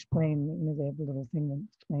explain, they have a little thing that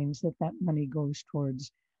explains that money goes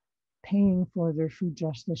towards paying for their food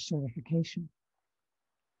justice certification.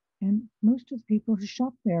 And most of the people who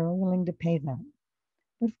shop there are willing to pay that.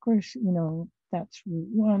 But of course, that's Route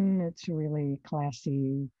 1. It's a really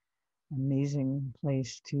classy, amazing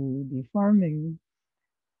place to be farming.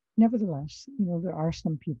 Nevertheless, there are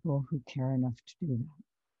some people who care enough to do that.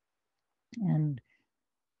 And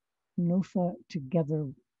NOFA together,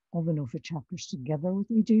 all the NOFA chapters together with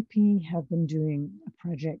EJP have been doing a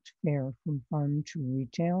project fair from farm to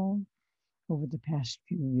retail over the past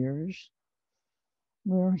few years,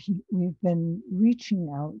 where we've been reaching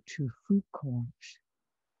out to food co-ops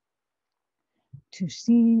to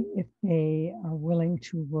see if they are willing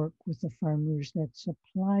to work with the farmers that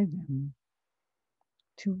supply them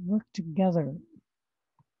to work together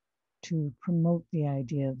to promote the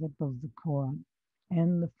idea that both the co-op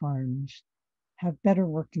and the farms have better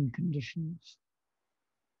working conditions.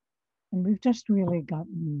 And we've just really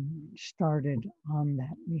gotten started on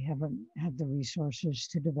that. We haven't had the resources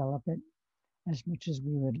to develop it as much as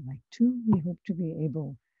we would like to. We hope to be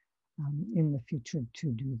able in the future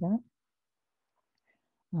to do that.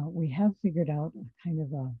 We have figured out a kind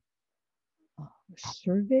of a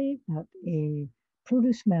survey that a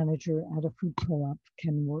produce manager at a food co-op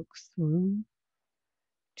can work through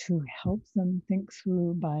to help them think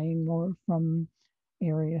through buying more from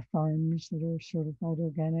area farms that are certified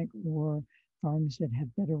organic or farms that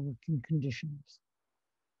have better working conditions.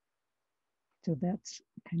 So that's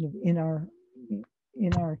kind of in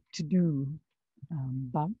our to-do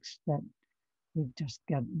box that we've just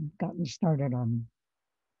gotten started on.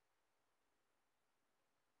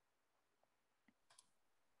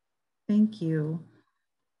 Thank you.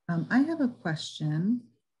 I have a question.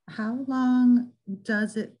 How long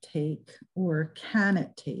does it take or can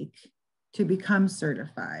it take to become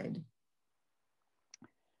certified?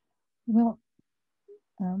 Well,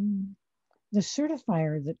 the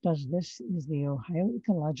certifier that does this is the Ohio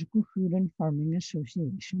Ecological Food and Farming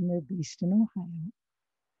Association. They're based in Ohio.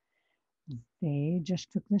 They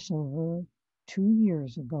just took this over 2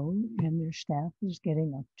 years ago, and their staff is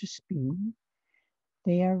getting up to speed.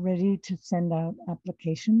 They are ready to send out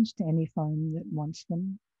applications to any farm that wants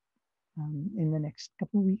them in the next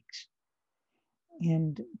couple of weeks.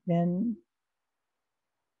 And then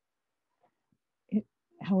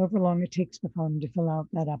however long it takes the farm to fill out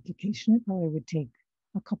that application, it probably would take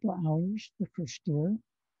a couple of hours the first year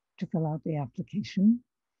to fill out the application.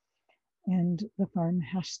 And the farm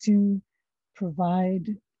has to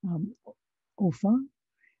provide OFA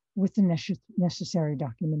with the necessary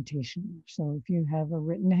documentation. So if you have a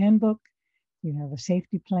written handbook, you have a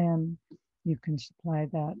safety plan, you can supply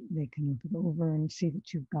that. They can look it over and see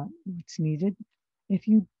that you've got what's needed. If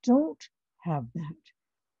you don't have that,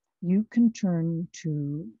 you can turn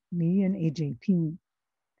to me and AJP,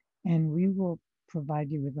 and we will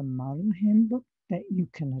provide you with a model handbook that you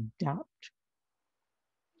can adopt.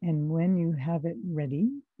 And when you have it ready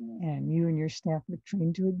and you and your staff are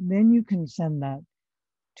trained to it, then you can send that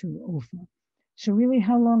to OFA. So really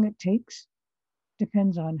how long it takes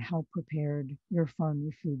depends on how prepared your farm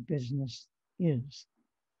or food business is.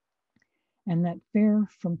 And that Fair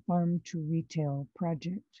from Farm to Retail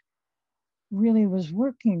project really was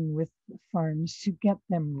working with farms to get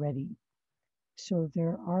them ready. So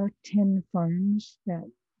there are 10 farms that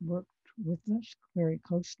worked with us very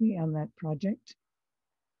closely on that project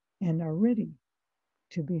and are ready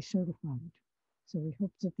to be certified. So we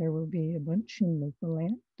hope that there will be a bunch in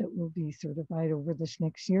NOFA-NH that will be certified over this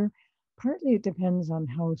next year. Partly it depends on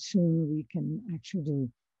how soon we can actually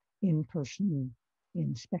do in-person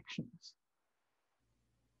inspections.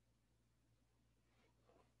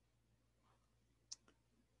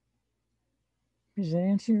 Does that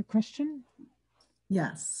answer your question?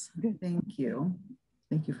 Yes, Good. thank you.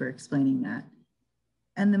 Thank you for explaining that.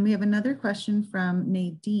 And then we have another question from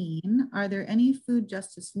Nadine. Are there any food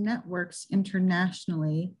justice networks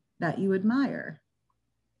internationally that you admire?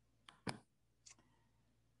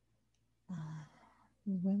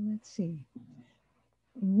 Well, let's see.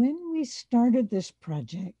 When we started this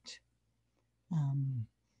project and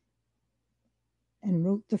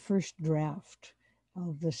wrote the first draft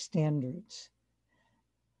of the standards,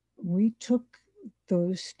 we took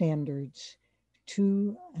those standards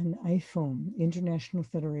to an IFOM, International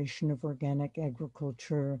Federation of Organic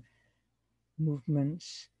Agriculture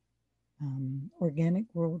Movements, Organic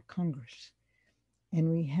World Congress. And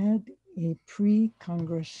we had a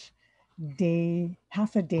pre-Congress day,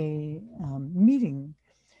 half a day meeting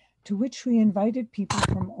to which we invited people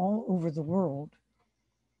from all over the world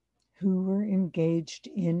who were engaged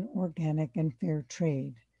in organic and fair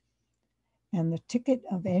trade. And the ticket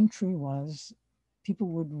of entry was people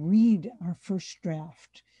would read our first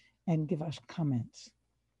draft and give us comments.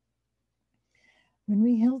 When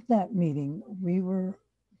we held that meeting, we were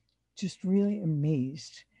just really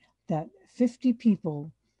amazed that 50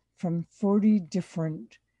 people from 40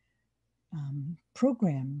 different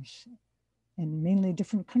programs and mainly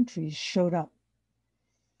different countries showed up.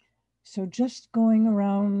 So just going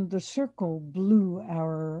around the circle blew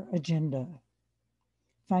our agenda,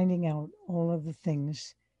 finding out all of the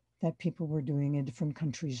things that people were doing in different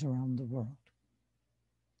countries around the world.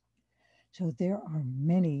 So there are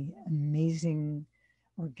many amazing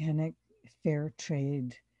organic fair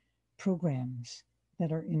trade programs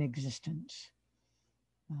that are in existence.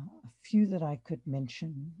 A few that I could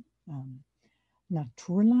mention.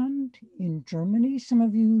 Naturland in Germany. Some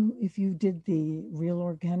of you, if you did the Real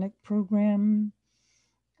Organic program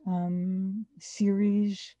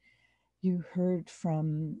series, you heard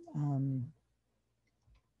from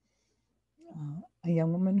a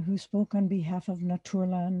young woman who spoke on behalf of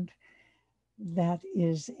Naturland. That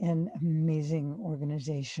is an amazing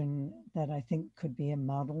organization that I think could be a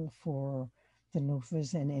model for the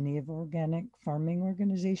NOFAs and any of organic farming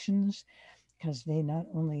organizations, because they not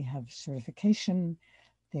only have certification,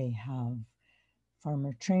 they have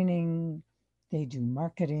farmer training, they do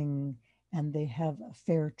marketing, and they have a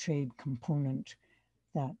fair trade component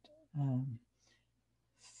that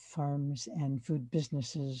farms and food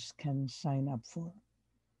businesses can sign up for.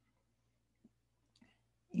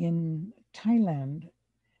 In Thailand,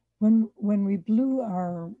 when we blew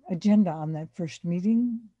our agenda on that first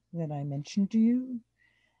meeting that I mentioned to you,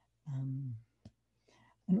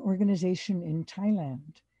 an organization in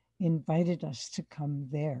Thailand invited us to come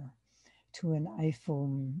there to an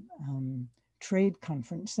IFOM trade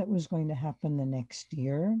conference that was going to happen the next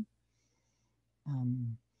year.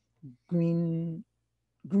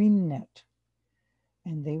 GreenNet,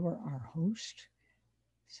 and they were our host.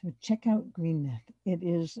 So check out GreenNet. It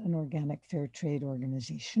is an organic fair trade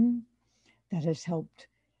organization that has helped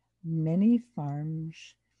many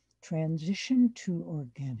farms transition to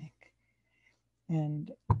organic.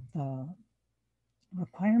 And the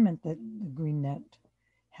requirement that the GreenNet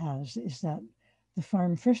has is that the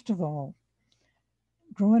farm, first of all,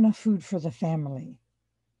 grow enough food for the family.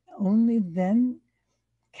 Only then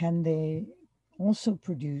can they also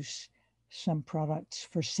produce some products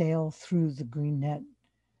for sale through the GreenNet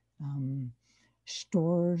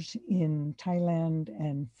stores in Thailand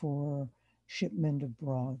and for shipment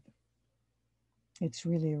abroad. It's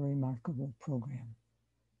really a remarkable program.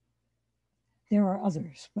 There are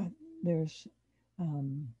others, but there's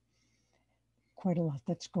quite a lot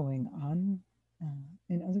that's going on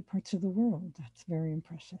in other parts of the world. That's very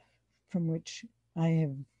impressive, from which I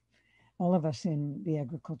have all of us in the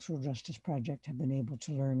Agricultural Justice Project have been able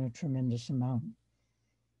to learn a tremendous amount.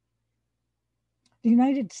 The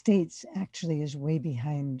United States actually is way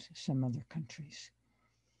behind some other countries.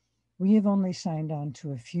 We have only signed on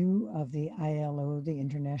to a few of the ILO, the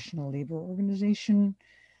International Labor Organization,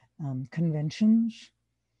 conventions.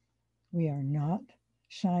 We are not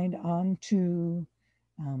signed on to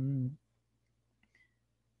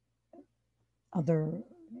other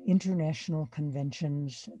international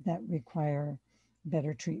conventions that require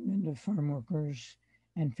better treatment of farm workers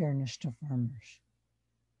and fairness to farmers.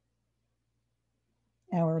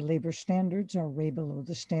 Our labor standards are way below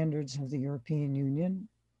the standards of the European Union,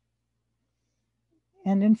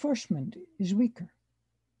 and enforcement is weaker.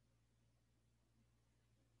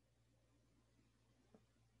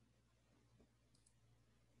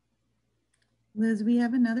 Liz, we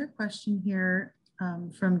have another question here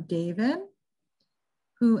from David,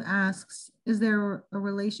 who asks, is there a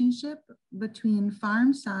relationship between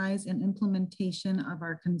farm size and implementation of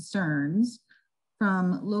our concerns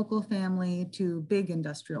from local family to big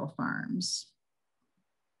industrial farms?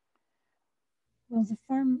 Well, the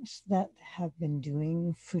farms that have been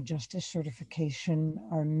doing food justice certification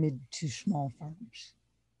are mid to small farms.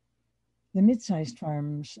 The mid-sized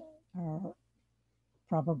farms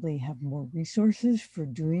probably have more resources for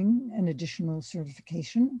doing an additional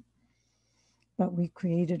certification, but we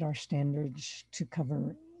created our standards to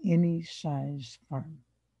cover any size farm.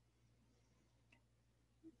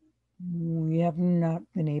 We have not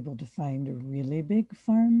been able to find a really big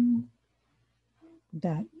farm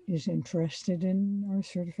that is interested in our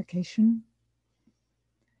certification.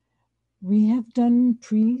 We have done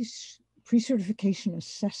pre-certification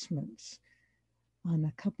assessments on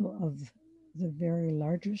a couple of the very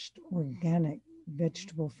largest organic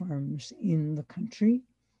vegetable farms in the country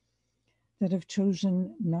that have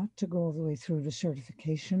chosen not to go all the way through to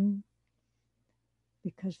certification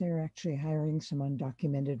because they're actually hiring some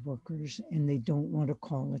undocumented workers and they don't want to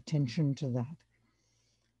call attention to that.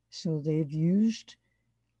 So they've used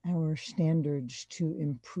our standards to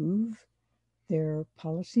improve their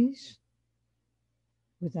policies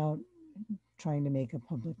without trying to make a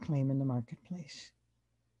public claim in the marketplace.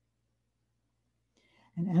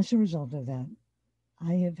 And as a result of that,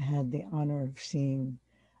 I have had the honor of seeing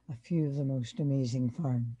a few of the most amazing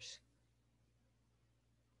farms.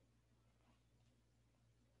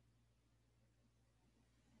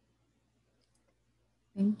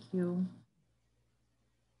 Thank you.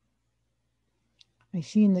 I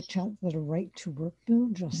see in the chat that a right to work bill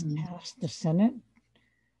just passed the Senate.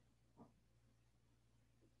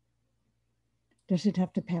 Does it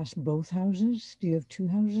have to pass both houses? Do you have two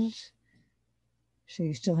houses? So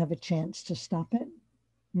you still have a chance to stop it?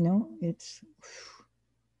 No, it's...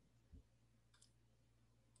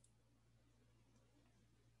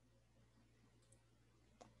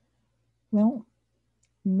 Well,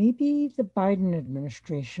 maybe the Biden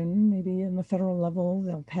administration, maybe in the federal level,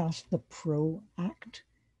 they'll pass the PRO Act,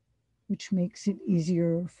 which makes it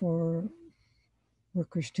easier for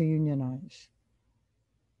workers to unionize.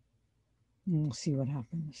 And we'll see what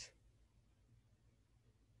happens.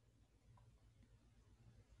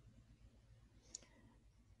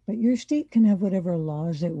 But your state can have whatever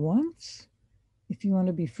laws it wants. If you want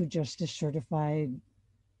to be food justice certified,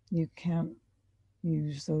 you can't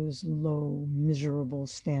use those low, miserable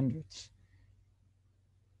standards.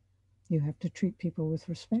 You have to treat people with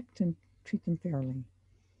respect and treat them fairly.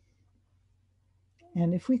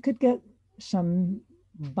 And if we could get some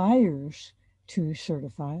buyers to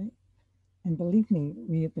certify, and believe me,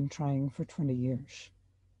 we have been trying for 20 years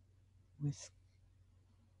with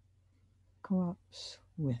co-ops,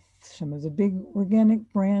 with some of the big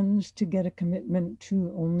organic brands to get a commitment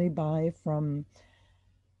to only buy from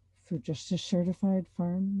food justice certified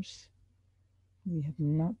farms. We have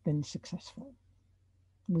not been successful.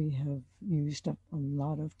 We have used up a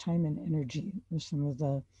lot of time and energy with some of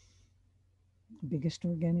the biggest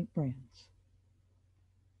organic brands.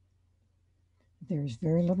 There's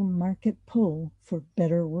very little market pull for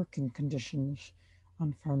better working conditions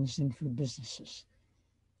on farms and food businesses.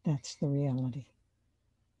 That's the reality.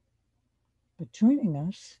 But joining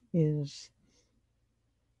us is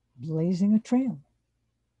blazing a trail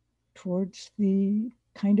towards the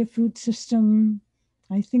kind of food system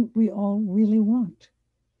I think we all really want.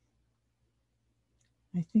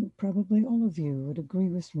 I think probably all of you would agree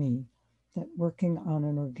with me that working on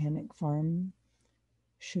an organic farm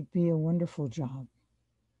should be a wonderful job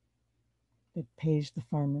that pays the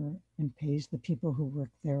farmer and pays the people who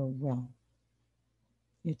work there well.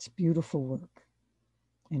 It's beautiful work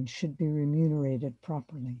and should be remunerated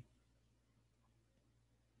properly.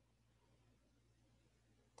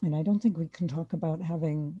 And I don't think we can talk about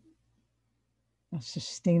having a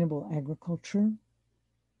sustainable agriculture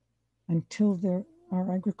until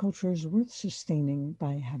our agriculture is worth sustaining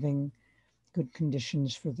by having good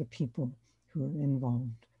conditions for the people who are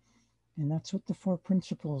involved. And that's what the 4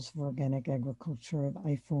 principles of organic agriculture of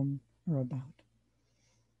IFOAM are about.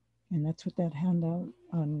 And that's what that handout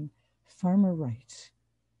on farmer rights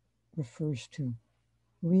refers to.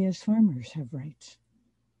 We as farmers have rights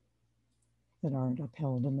that aren't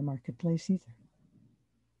upheld in the marketplace either.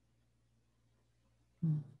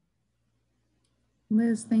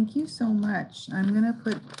 Liz, thank you so much. I'm going to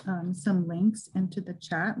put some links into the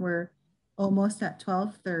chat. We're almost at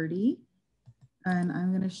 12:30, and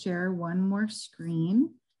I'm going to share one more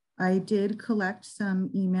screen. I did collect some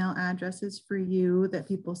email addresses for you that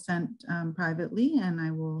people sent privately, and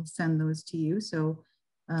I will send those to you. So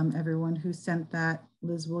everyone who sent that,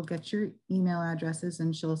 Liz will get your email addresses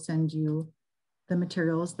and she'll send you the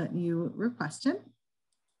materials that you requested.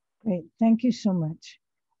 Great, thank you so much.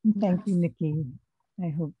 And thank Yes. you, Nikki. I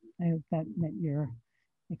hope that met your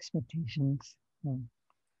expectations. So,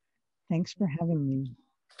 thanks for having me.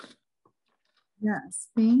 Yes,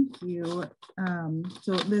 thank you.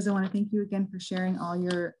 So Liz, I want to thank you again for sharing all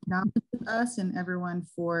your knowledge with us and everyone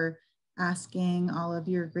for asking all of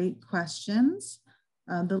your great questions.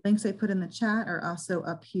 The links I put in the chat are also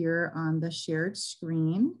up here on the shared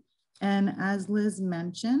screen. And as Liz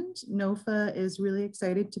mentioned, NOFA is really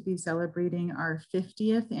excited to be celebrating our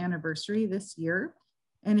 50th anniversary this year.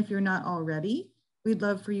 And if you're not already, we'd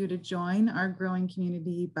love for you to join our growing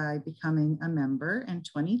community by becoming a member in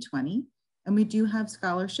 2020. And we do have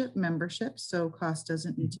scholarship memberships, so cost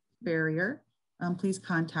doesn't need to be a barrier. Please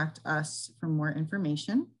contact us for more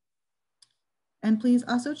information. And please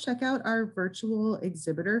also check out our virtual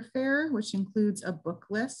exhibitor fair, which includes a book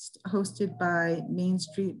list hosted by Main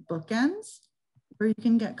Street Bookends, where you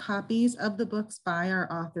can get copies of the books by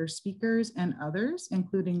our author speakers and others,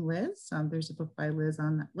 including Liz. There's a book by Liz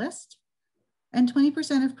on that list. And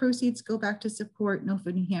 20% of proceeds go back to support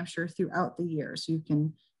NOFA New Hampshire throughout the year. So you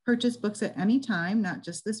can purchase books at any time, not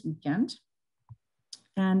just this weekend.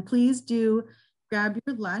 And please do grab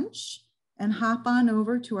your lunch and hop on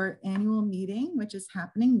over to our annual meeting, which is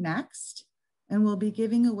happening next. And we'll be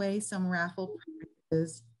giving away some raffle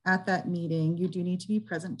prizes at that meeting. You do need to be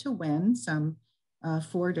present to win some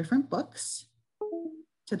 4 different books.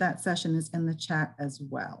 To that session is in the chat as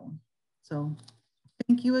well. So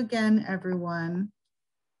thank you again, everyone.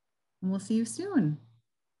 And we'll see you soon.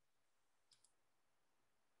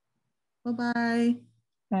 Bye-bye.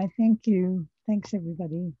 Bye, thank you. Thanks,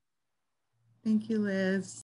 everybody. Thank you, Liz.